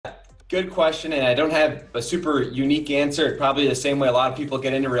Good question, and I don't have a super unique answer. Probably the same way a lot of people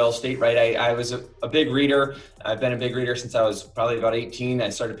get into real estate, right? I was a big reader. I've been a big reader since I was probably about 18. I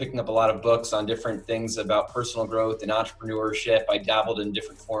started picking up a lot of books on different things about personal growth and entrepreneurship. I dabbled in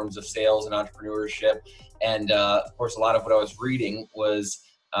different forms of sales and entrepreneurship. And of course, a lot of what I was reading was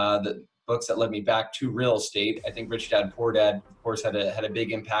the books that led me back to real estate. I think Rich Dad Poor Dad, of course, had a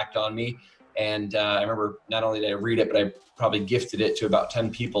big impact on me. And I remember not only did I read it, but I probably gifted it to about 10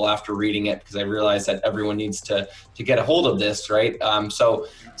 people after reading it because I realized that everyone needs to get a hold of this, right? So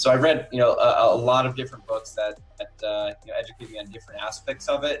I read a lot of different books that educate me on different aspects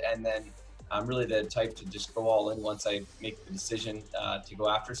of it, and then I'm really the type to just go all in once I make the decision to go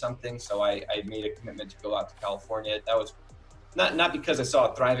after something. So I made a commitment to go out to California. That was not because I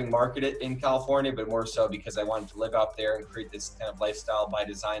saw a thriving market in California, but more so because I wanted to live out there and create this kind of lifestyle by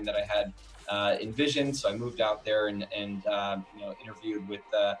design that I had envisioned. So I moved out there and interviewed with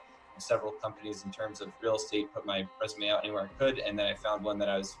several companies in terms of real estate, put my resume out anywhere I could, and then I found one that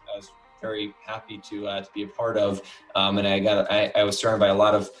I was very happy to be a part of, and I was surrounded by a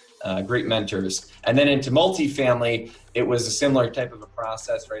lot of great mentors. And then into multifamily, it was a similar type of a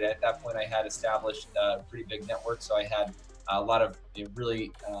process, right? At that point, I had established a pretty big network, so I had a lot of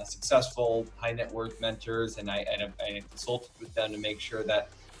really successful high net worth mentors, and I consulted with them to make sure that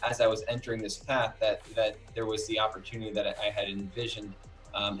as I was entering this path, that there was the opportunity that I had envisioned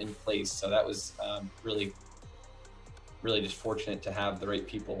in place. So that was really just fortunate to have the right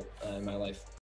people in my life.